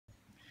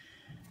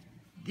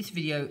This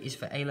video is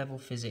for A-level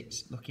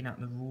physics, looking at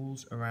the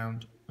rules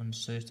around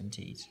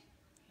uncertainties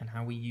and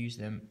how we use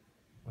them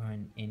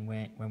when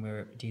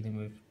we're dealing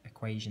with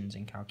equations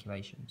and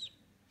calculations.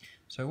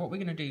 So what we're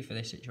going to do for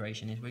this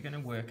situation is we're going to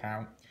work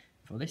out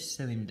for this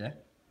cylinder,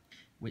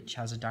 which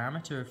has a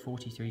diameter of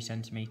 43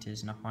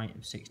 centimetres and a height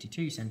of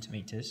 62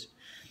 centimetres,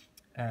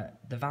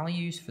 the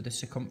values for the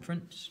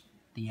circumference,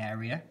 the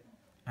area,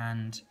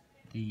 and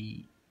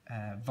the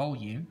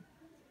volume,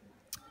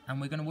 and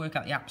we're going to work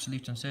out the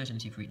absolute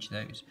uncertainty for each of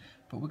those.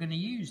 But we're going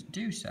to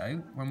do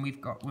so when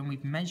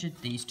we've measured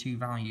these two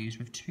values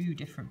with two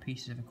different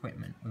pieces of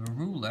equipment, with a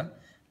ruler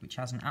which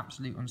has an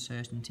absolute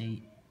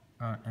uncertainty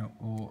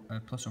or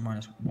plus or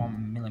minus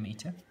 1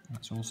 millimetre,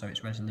 that's also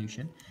its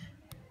resolution,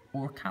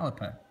 or a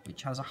caliper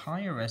which has a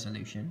higher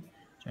resolution,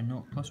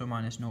 so plus or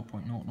minus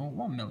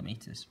 0.001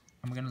 millimetres.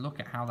 And we're going to look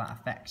at how that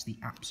affects the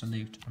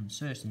absolute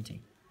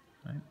uncertainty.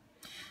 Right?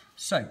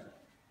 So,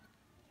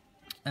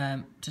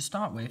 to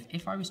start with,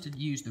 if I was to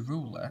use the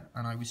ruler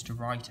and I was to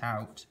write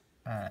out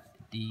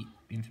the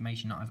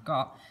information that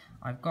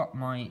I've got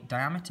my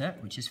diameter,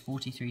 which is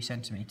 43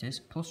 centimetres,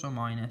 plus or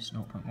minus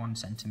 0.1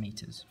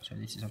 centimetres. So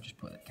this is, I've just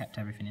kept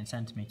everything in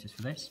centimetres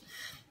for this.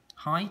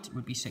 Height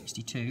would be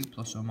 62,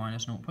 plus or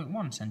minus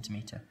 0.1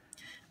 centimetre.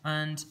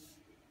 And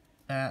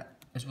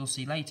as we'll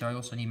see later, I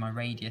also need my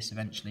radius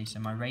eventually, so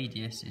my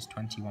radius is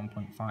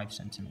 21.5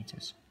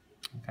 centimetres.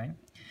 Okay.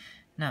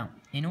 Now,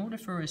 in order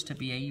for us to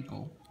be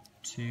able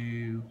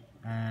to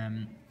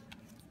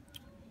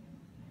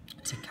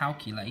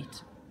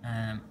calculate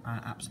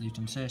our absolute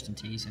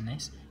uncertainties in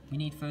this, we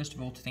need first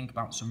of all to think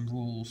about some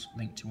rules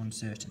linked to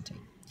uncertainty.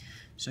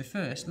 So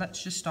first,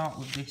 let's just start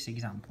with this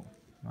example,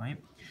 right?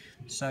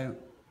 So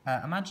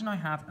imagine I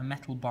have a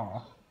metal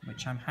bar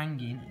which I'm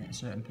hanging in a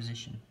certain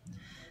position.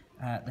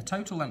 The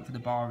total length of the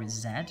bar is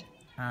Z,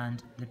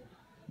 and the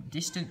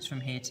distance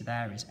from here to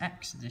there is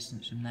X, the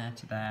distance from there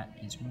to there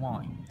is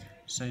Y.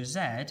 So Z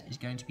is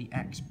going to be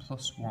X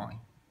plus Y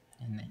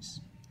in this,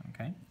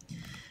 okay?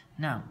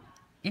 Now,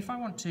 if I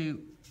want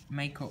to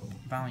make up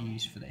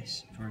values for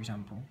this, for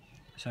example,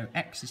 so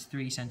X is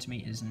 3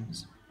 centimetres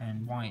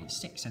and Y is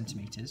 6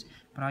 centimetres,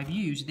 but I've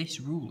used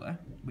this ruler,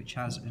 which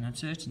has an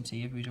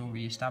uncertainty, as we've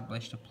already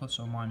established, of plus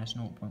or minus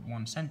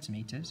 0.1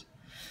 centimetres.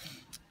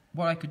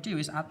 What I could do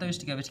is add those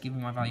together to give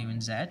me my value in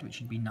Z, which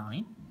would be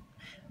 9.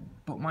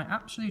 But my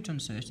absolute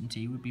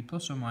uncertainty would be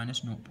plus or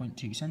minus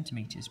 0.2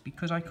 centimetres,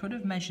 because I could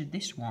have measured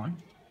this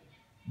one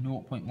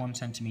 0.1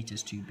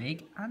 centimetres too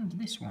big, and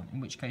this one,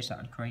 in which case that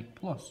would create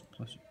plus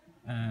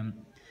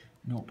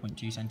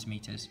 0.2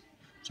 centimetres.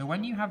 So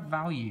when you have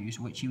values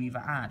which you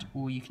either add,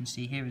 or you can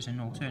see here as an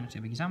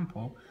alternative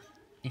example,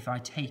 if I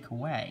take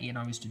away, and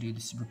I was to do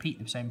this, repeat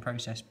the same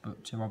process,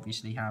 but to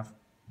obviously have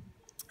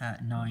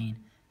 9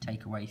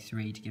 take away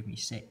 3 to give me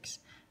 6,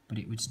 but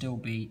it would still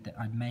be that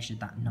I'd measured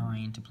that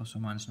 9 to plus or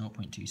minus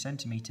 0.2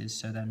 centimetres,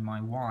 so then my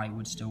Y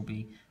would still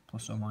be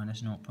plus or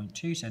minus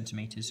 0.2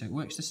 centimetres. So it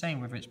works the same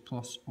whether it's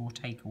plus or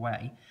take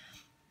away.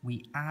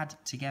 We add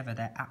together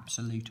their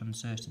absolute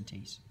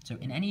uncertainties. So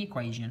in any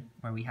equation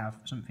where we have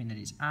something that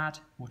is add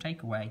or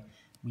take away,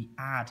 we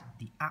add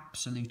the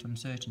absolute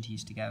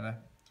uncertainties together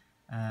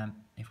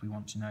if we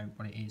want to know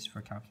what it is for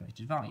a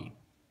calculated value.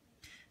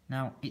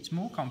 Now, it's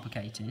more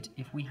complicated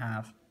if we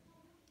have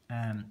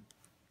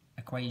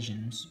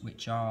equations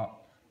which are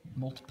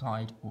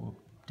multiplied or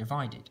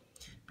divided,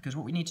 because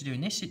what we need to do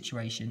in this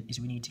situation is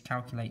we need to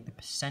calculate the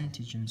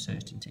percentage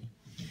uncertainty.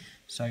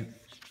 So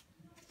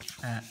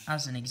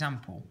as an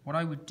example, what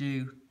I would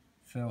do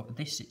for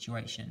this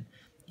situation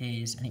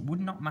is, and it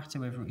would not matter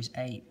whether it was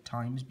A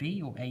times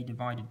B or A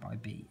divided by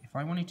B, if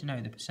I wanted to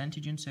know the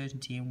percentage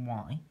uncertainty in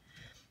Y,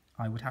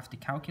 I would have to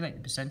calculate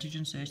the percentage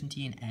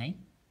uncertainty in A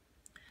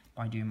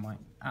by doing my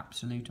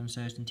absolute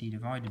uncertainty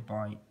divided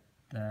by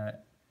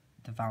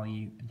the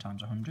value and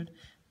times 100,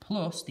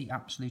 plus the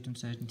absolute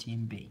uncertainty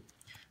in B.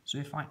 So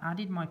if I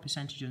added my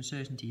percentage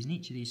uncertainties in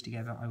each of these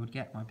together, I would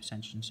get my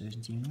percentage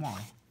uncertainty in Y.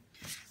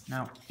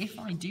 Now, if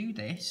I do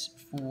this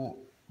for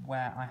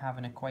where I have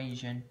an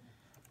equation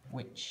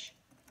which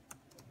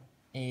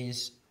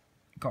is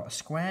got a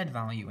squared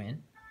value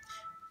in,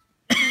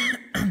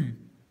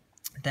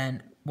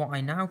 then what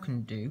I now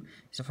can do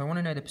is, if I want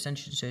to know the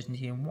percentage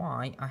uncertainty in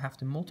Y, I have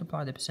to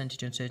multiply the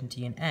percentage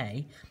uncertainty in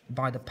A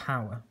by the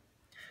power.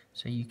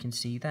 So you can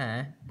see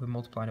there, we've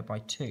multiplied it by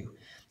 2.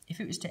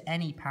 If it was to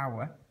any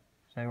power,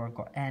 so I've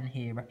got n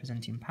here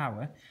representing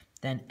power,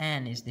 then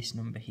n is this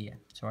number here.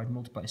 So I'd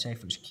multiply it, say if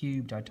it was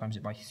cubed, I'd times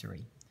it by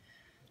 3.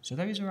 So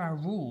those are our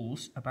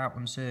rules about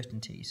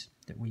uncertainties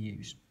that we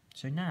use.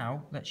 So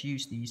now, let's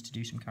use these to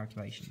do some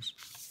calculations.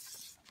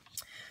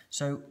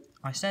 So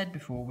I said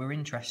before, we're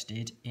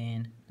interested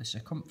in the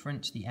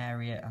circumference, the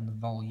area, and the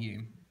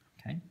volume.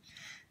 Okay,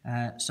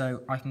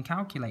 so I can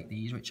calculate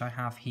these, which I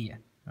have here.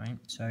 Right.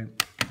 So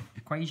the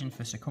equation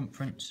for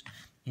circumference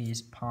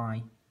is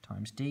pi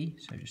times d.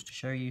 So just to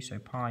show you, so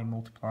pi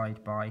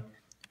multiplied by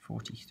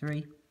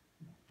 43,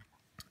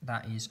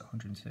 that is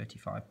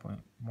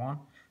 135.1.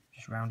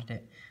 Just rounded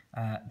it.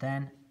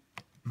 Then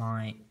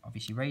my,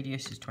 obviously,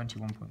 radius is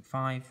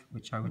 21.5,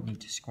 which I would need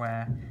to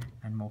square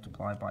and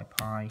multiply by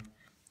pi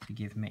to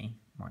give me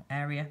my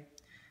area.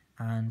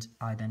 And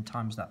I then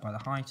times that by the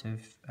height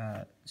of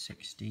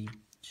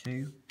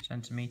 62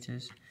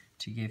 centimetres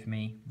to give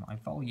me my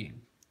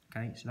volume.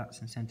 Okay, so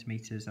that's in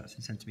centimetres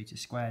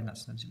squared, and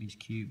that's centimetres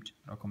cubed.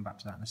 I'll come back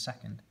to that in a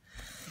second.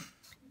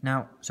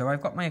 Now, so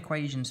I've got my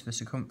equations for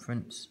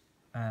circumference,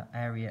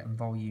 area and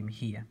volume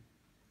here.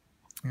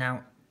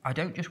 Now, I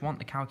don't just want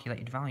the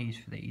calculated values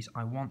for these,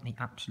 I want the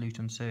absolute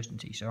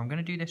uncertainty. So I'm going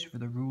to do this for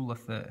the ruler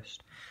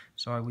first.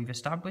 So we've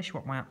established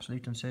what my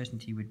absolute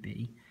uncertainty would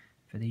be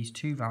for these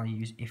two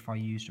values if I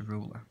used a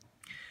ruler.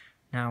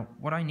 Now,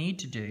 what I need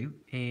to do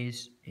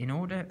is, in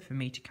order for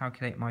me to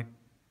calculate my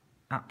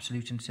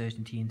absolute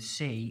uncertainty in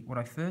C, what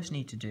I first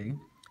need to do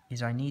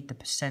is I need the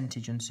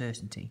percentage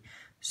uncertainty.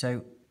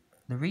 So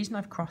the reason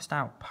I've crossed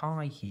out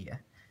pi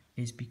here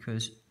is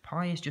because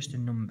pi is just a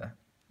number.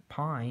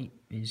 Pi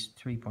is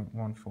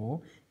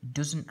 3.14. It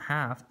doesn't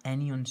have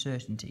any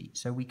uncertainty,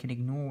 so we can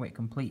ignore it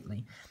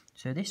completely.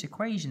 So this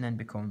equation then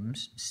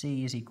becomes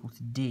C is equal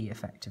to D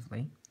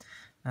effectively.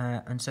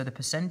 And so the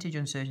percentage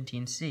uncertainty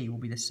in C will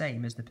be the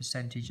same as the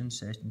percentage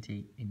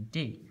uncertainty in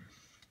D.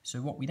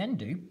 So what we then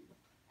do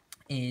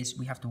is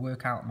we have to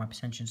work out my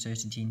percentage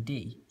uncertainty in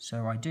D.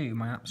 So I do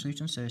my absolute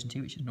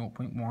uncertainty, which is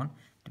 0.1,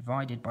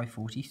 divided by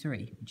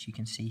 43, which you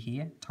can see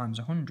here, times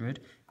 100,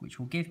 which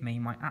will give me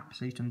my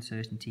absolute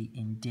uncertainty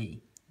in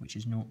D, which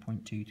is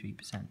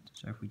 0.23%.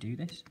 So if we do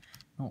this,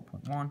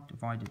 0.1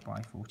 divided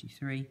by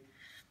 43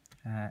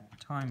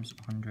 times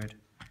 100,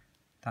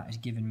 that has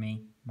given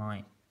me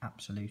my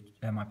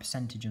my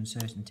percentage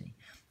uncertainty.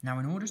 Now,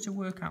 in order to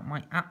work out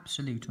my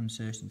absolute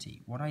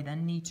uncertainty, what I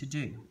then need to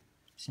do,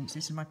 since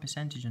this is my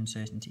percentage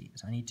uncertainty,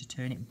 is I need to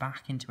turn it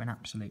back into an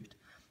absolute.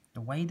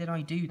 The way that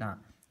I do that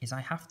is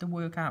I have to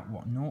work out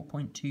what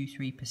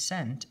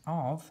 0.23%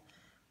 of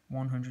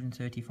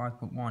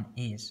 135.1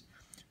 is.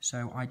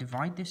 So I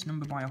divide this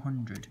number by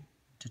 100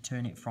 to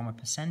turn it from a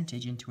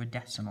percentage into a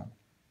decimal.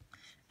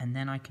 And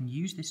then I can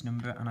use this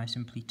number and I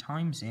simply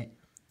times it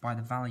by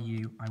the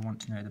value I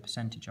want to know the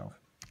percentage of.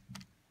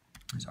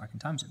 So I can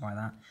times it by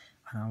that,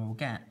 and I will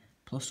get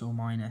plus or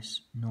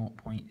minus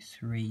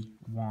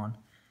 0.31,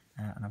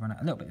 and I've run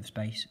out a little bit of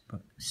space,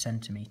 but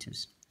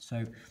centimetres.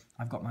 So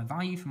I've got my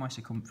value for my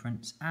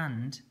circumference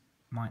and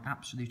my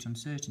absolute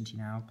uncertainty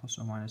now, plus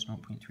or minus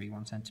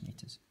 0.31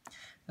 centimetres.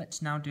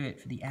 Let's now do it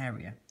for the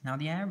area. Now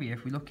the area,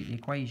 if we look at the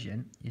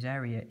equation,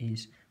 area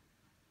is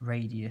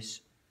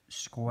radius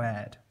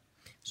squared.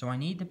 So I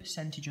need the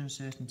percentage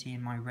uncertainty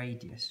in my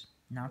radius.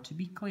 Now to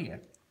be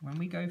clear, when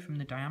we go from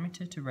the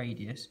diameter to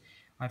radius,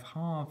 I've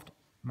halved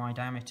my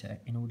diameter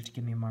in order to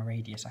give me my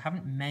radius. I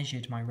haven't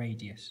measured my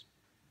radius.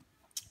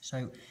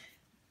 So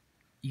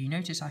you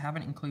notice I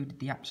haven't included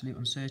the absolute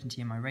uncertainty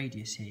in my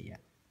radius here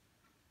yet.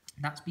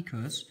 That's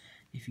because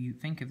if you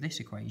think of this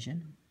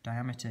equation,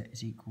 diameter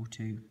is equal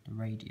to the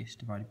radius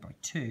divided by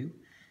 2.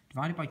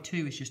 Divided by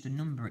 2 is just a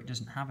number, it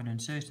doesn't have an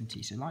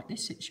uncertainty. So like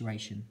this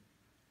situation,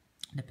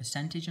 the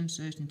percentage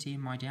uncertainty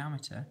in my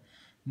diameter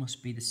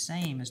must be the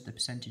same as the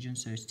percentage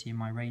uncertainty in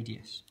my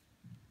radius.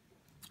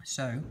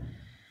 So,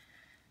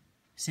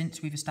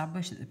 since we've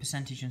established that the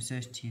percentage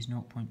uncertainty is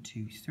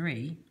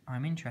 0.23,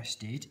 I'm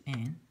interested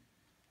in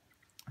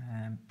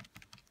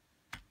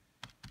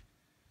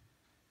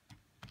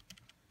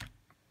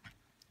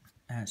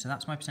so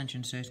that's my percentage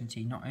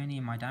uncertainty not only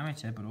in my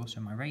diameter but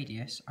also my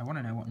radius. I want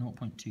to know what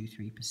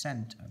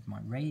 0.23% of my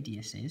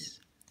radius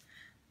is.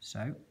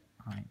 So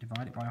I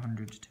divide it by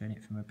 100 to turn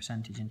it from a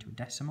percentage into a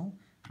decimal,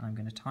 and I'm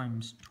going to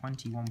times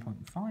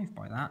 21.5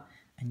 by that,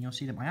 and you'll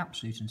see that my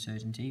absolute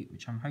uncertainty,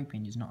 which I'm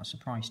hoping is not a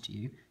surprise to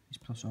you, is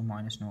plus or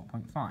minus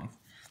 0.5.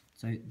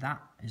 So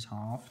that is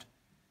halved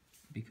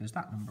because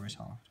that number is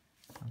halved.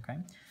 Okay,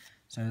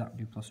 so that would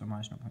be plus or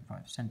minus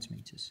 0.5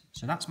 centimetres.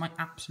 So that's my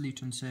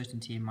absolute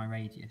uncertainty in my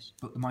radius,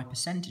 but my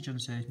percentage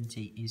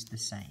uncertainty is the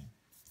same.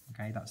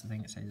 Okay, that's the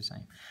thing that stays the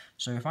same.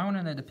 So if I want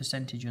to know the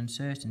percentage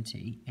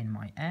uncertainty in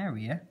my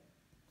area,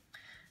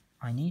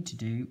 I need to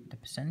do the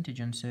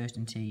percentage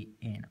uncertainty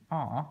in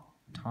R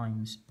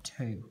times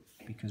 2,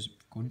 because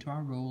according to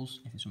our rules,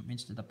 if it's something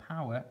to the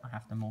power, I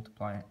have to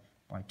multiply it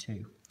by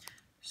 2.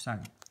 So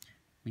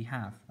we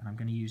have, and I'm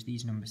going to use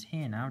these numbers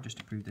here now just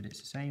to prove that it's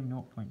the same,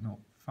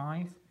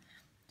 0.05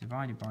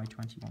 divided by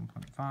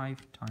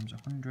 21.5 times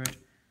 100.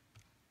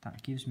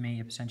 That gives me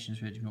a percentage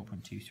uncertainty of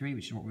 0.23,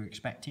 which is what we were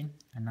expecting,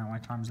 and now I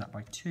times that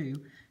by 2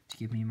 to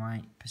give me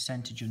my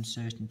percentage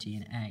uncertainty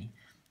in A.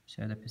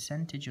 So the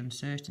percentage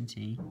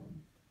uncertainty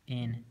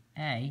in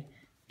A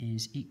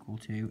is equal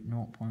to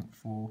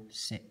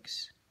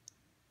 0.465%.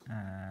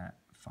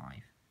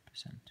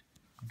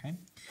 Okay,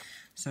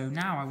 so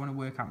now I want to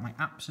work out my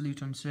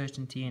absolute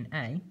uncertainty in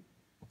A.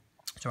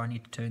 So I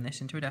need to turn this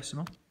into a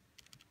decimal,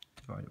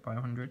 divide it by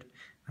 100,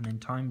 and then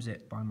times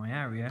it by my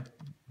area,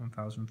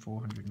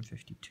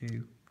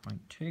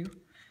 1452.2,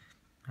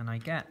 and I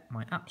get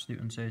my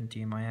absolute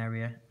uncertainty in my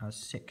area as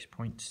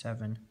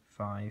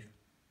 6.75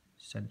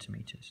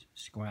 centimetres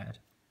squared.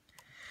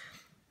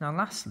 Now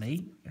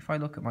lastly, if I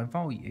look at my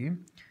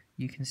volume,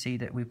 you can see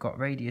that we've got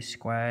radius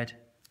squared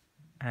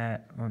and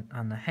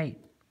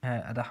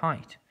the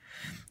height.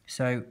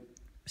 So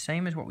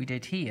same as what we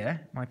did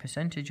here, my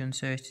percentage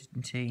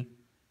uncertainty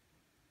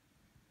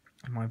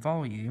and my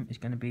volume is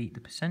going to be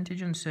the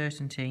percentage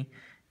uncertainty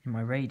in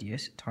my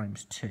radius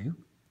times 2,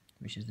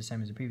 which is the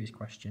same as the previous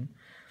question,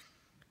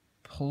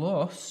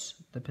 plus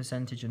the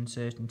percentage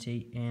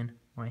uncertainty in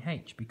my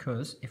h,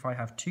 because if I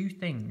have two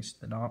things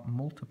that are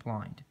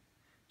multiplied,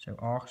 so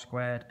r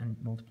squared and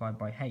multiplied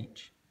by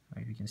h,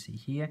 as you can see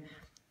here,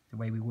 the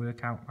way we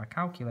work out our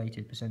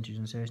calculated percentage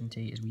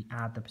uncertainty is we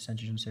add the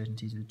percentage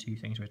uncertainties of the two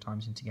things we're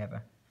timesing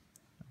together.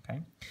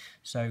 Okay,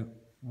 so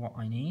what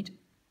I need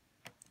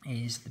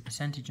is the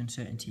percentage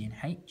uncertainty in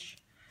h,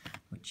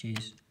 which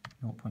is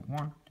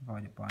 0.1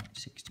 divided by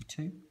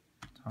 62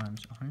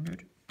 times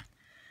 100.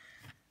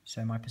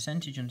 So my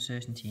percentage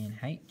uncertainty in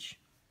h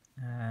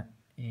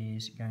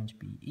is going to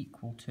be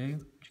equal to,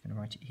 I'm just going to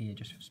write it here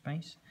just for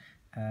space,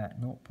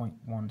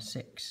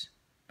 0.16%.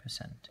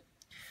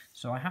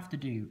 So I have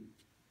to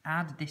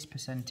add this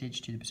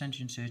percentage to the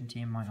percentage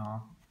uncertainty in my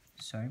r.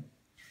 So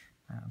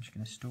I'm just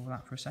going to store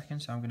that for a second.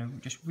 So I'm going to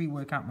just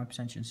rework out my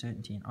percentage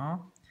uncertainty in r.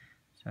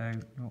 So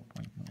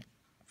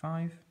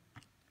 0.05.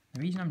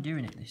 The reason I'm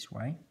doing it this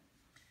way,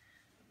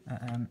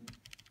 and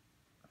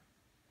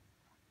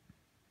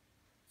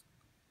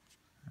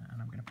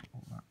I'm going to put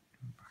all that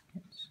in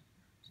brackets.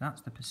 So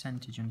that's the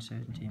percentage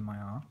uncertainty in my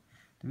r.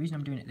 The reason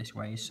I'm doing it this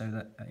way is so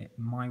that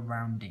my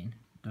rounding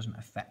doesn't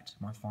affect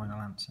my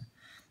final answer.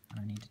 And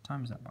I need to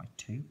times that by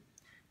 2, and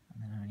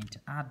then I need to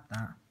add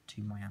that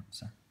to my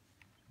answer.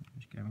 So I'm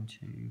just going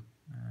to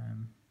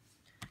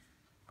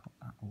put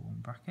that all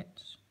in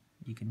brackets.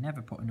 You can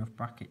never put enough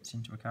brackets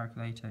into a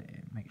calculator.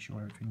 It makes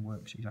sure everything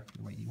works exactly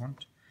the way you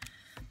want.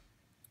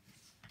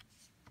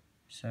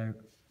 So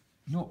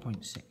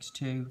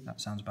 0.62,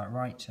 that sounds about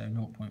right. So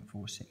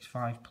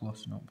 0.465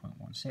 plus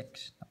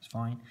 0.16, that's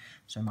fine.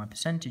 So my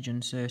percentage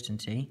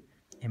uncertainty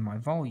in my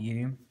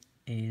volume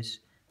is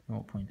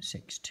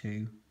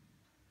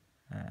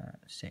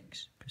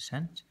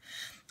 0.626%.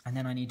 And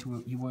then I need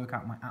to work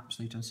out my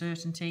absolute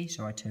uncertainty.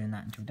 So I turn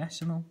that into a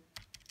decimal,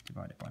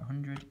 divide it by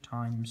 100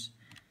 times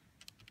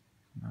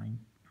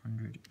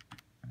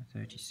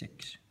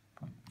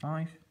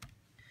 936.5,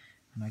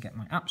 and I get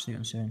my absolute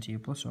uncertainty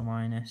of plus or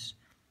minus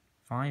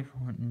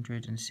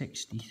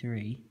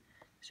 563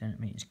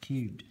 centimeters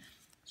cubed.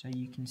 So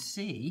you can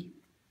see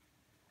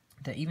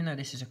that even though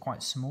this is a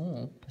quite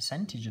small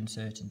percentage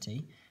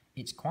uncertainty,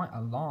 it's quite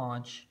a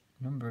large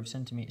number of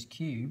centimeters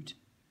cubed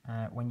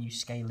when you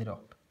scale it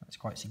up. That's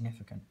quite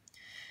significant.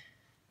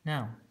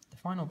 Now, the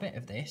final bit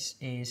of this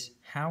is,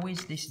 how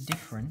is this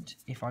different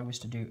if I was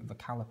to do it with a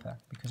caliper?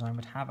 Because I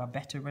would have a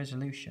better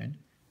resolution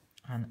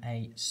and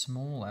a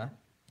smaller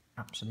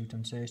absolute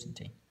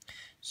uncertainty.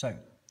 So,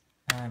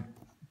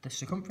 the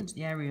circumference,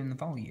 the area and the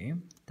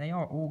volume, they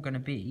are all going to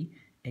be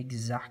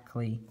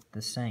exactly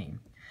the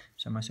same.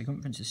 So my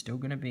circumference is still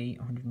going to be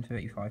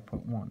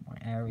 135.1. My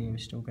area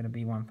is still going to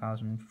be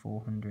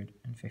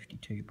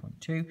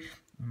 1,452.2.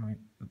 My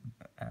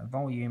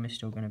volume is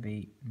still going to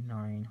be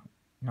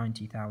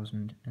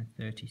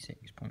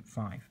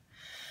 90,036.5.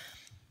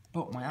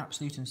 But my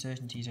absolute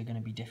uncertainties are going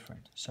to be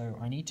different. So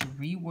I need to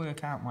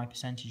rework out my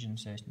percentage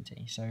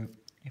uncertainty. So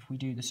if we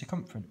do the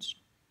circumference,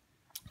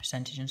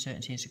 percentage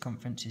uncertainty of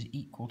circumference is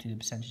equal to the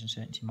percentage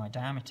uncertainty of my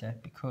diameter,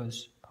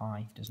 because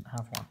pi doesn't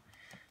have one.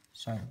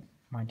 So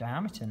my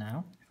diameter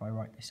now, if I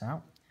write this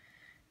out,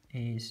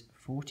 is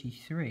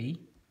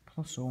 43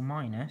 plus or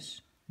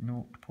minus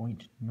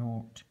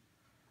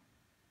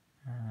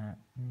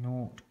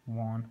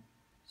 0.001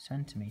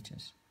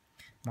 centimeters.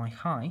 My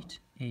height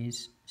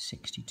is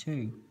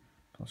 62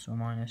 plus or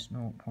minus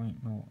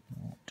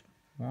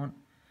 0.001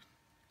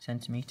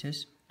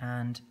 centimeters,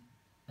 and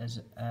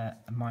as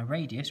my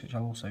radius, which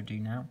I'll also do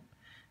now,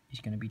 is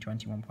going to be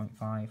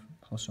 21.5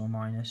 plus or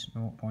minus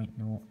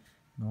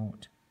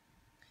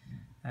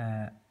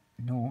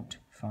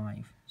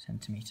 0.005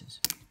 centimeters.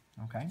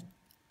 Okay.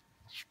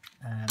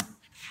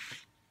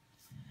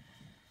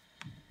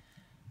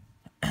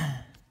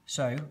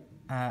 So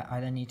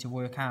I then need to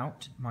work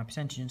out my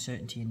percentage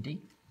uncertainty in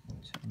D.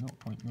 So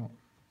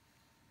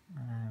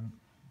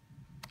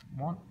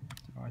 0.01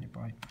 divided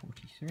by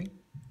 43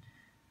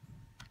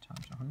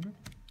 times 100.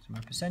 So my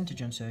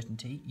percentage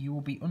uncertainty, you will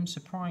be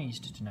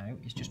unsurprised to know,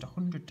 is just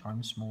 100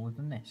 times smaller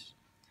than this.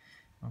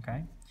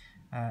 Okay,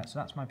 so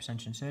that's my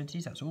percentage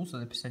uncertainties. That's also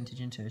the percentage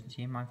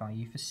uncertainty in my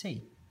value for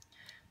C.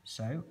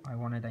 So I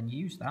want to then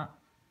use that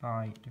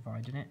by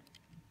dividing it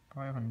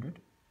by 100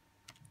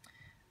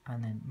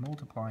 and then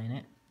multiplying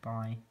it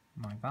by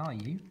my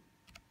value,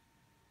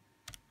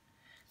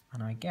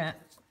 and I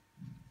get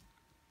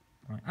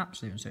my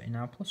absolute uncertainty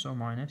now plus or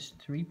minus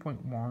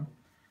 3.1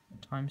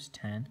 times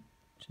 10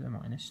 to the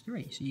minus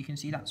 3. So you can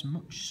see that's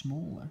much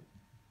smaller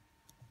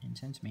in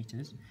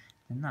centimeters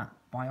than that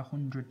by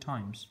 100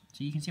 times.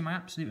 So you can see my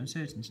absolute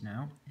uncertainty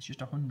now is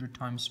just 100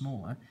 times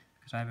smaller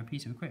because I have a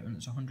piece of equipment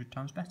that's 100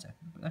 times better.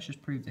 But let's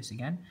just prove this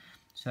again.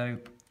 So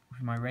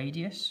with my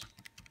radius,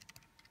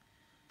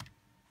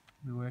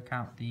 we work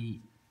out the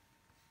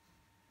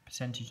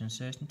percentage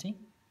uncertainty.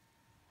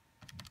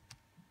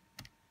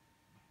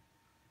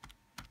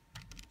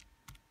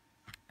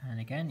 And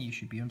again, you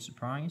should be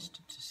unsurprised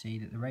to see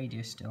that the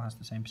radius still has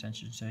the same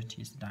percentage uncertainty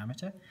as the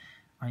diameter.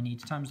 I need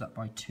to times that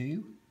by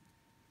 2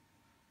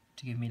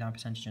 to give me that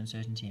percentage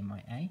uncertainty in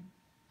my A.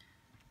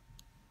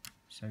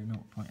 So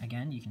 0.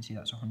 Again, you can see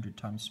that's 100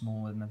 times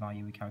smaller than the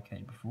value we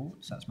calculated before.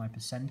 So that's my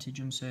percentage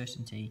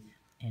uncertainty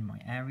in my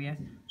area.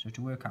 So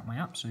to work out my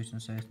absolute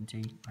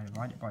uncertainty, I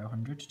divide it by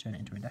 100 to turn it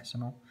into a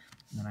decimal,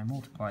 and then I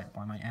multiply it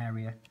by my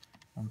area,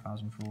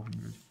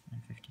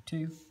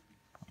 1,452.2.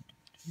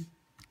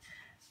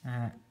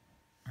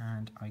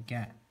 And I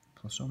get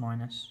plus or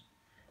minus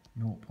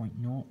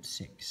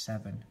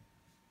 0.0675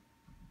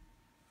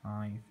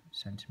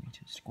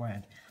 centimeters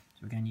squared.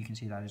 So again, you can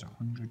see that is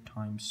 100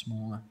 times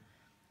smaller,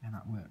 and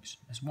that works.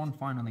 There's one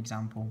final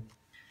example.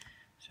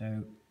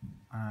 So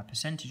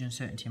percentage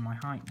uncertainty in my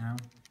height now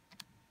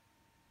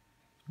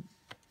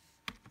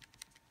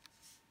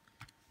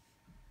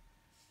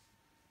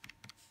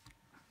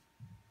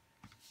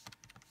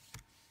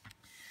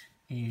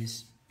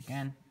is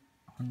again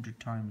 100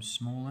 times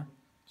smaller,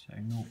 so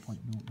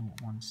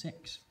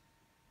 0.0016,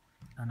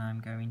 and I'm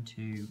going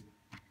to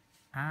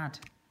add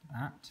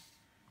that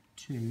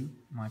to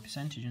my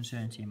percentage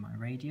uncertainty in my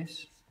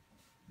radius,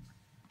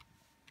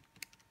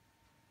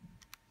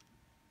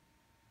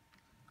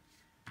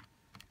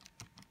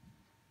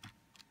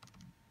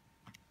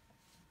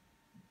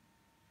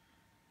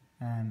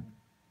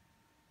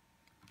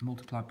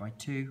 multiplied by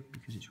 2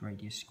 because it's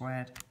radius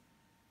squared,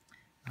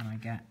 and I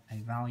get a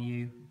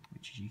value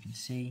which, as you can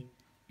see,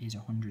 is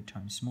 100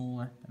 times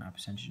smaller than our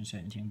percentage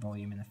uncertainty and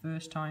volume in the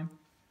first time.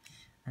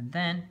 And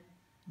then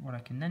what I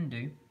can then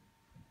do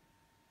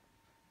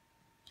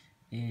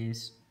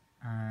is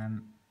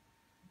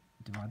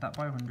divide that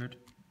by 100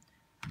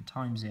 and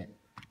times it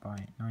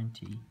by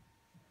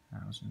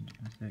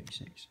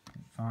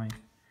 90,036.5, and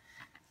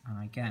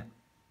I get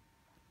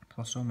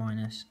plus or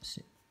minus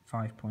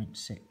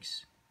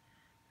 5.6.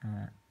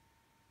 I'm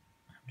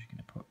just going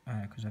to put,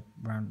 because I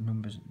round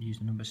numbers, use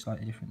the numbers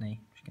slightly differently,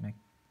 I'm just going to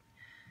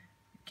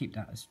keep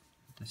that as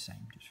the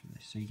same just for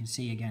this. So you can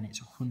see again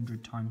it's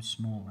 100 times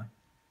smaller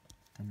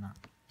than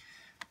that.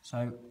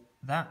 So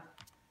that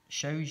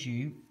shows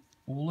you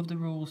all of the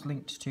rules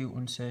linked to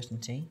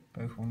uncertainty,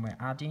 both when we're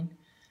adding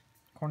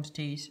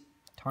quantities,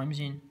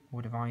 timesing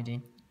or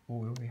dividing,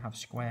 or we have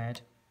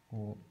squared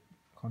or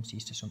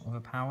quantities to some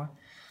other power.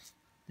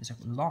 There's a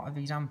lot of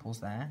examples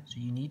there, so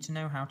you need to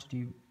know how to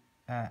do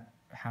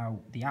how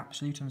the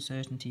absolute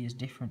uncertainty is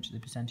different to the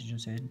percentage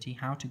uncertainty,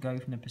 how to go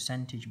from the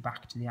percentage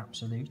back to the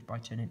absolute by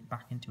turning it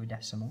back into a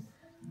decimal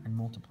and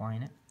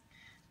multiplying it.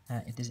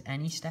 If there's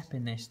any step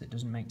in this that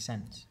doesn't make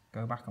sense,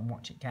 go back and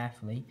watch it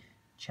carefully,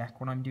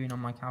 check what I'm doing on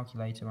my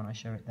calculator when I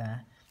show it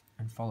there,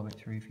 and follow it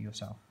through for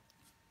yourself.